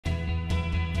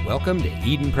Welcome to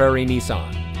Eden Prairie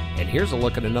Nissan, and here's a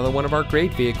look at another one of our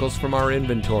great vehicles from our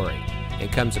inventory.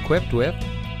 It comes equipped with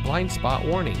blind spot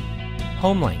warning,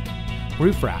 HomeLink,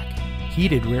 roof rack,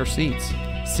 heated rear seats,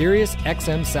 Sirius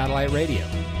XM satellite radio,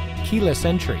 keyless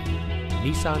entry,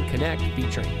 Nissan Connect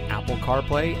featuring Apple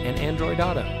CarPlay and Android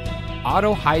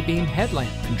Auto high beam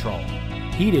headlamp control,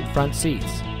 heated front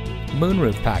seats,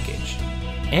 moonroof package,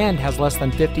 and has less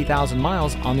than 50,000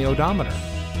 miles on the odometer.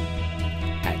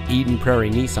 At Eden Prairie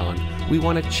Nissan, we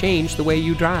want to change the way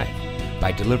you drive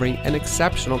by delivering an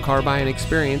exceptional car buying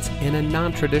experience in a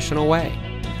non-traditional way.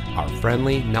 Our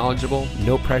friendly, knowledgeable,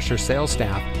 no-pressure sales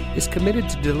staff is committed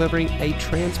to delivering a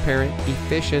transparent,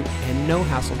 efficient, and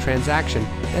no-hassle transaction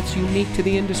that's unique to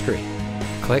the industry.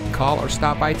 Click, call, or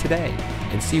stop by today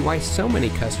and see why so many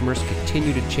customers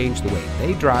continue to change the way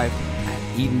they drive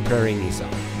at Eden Prairie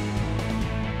Nissan.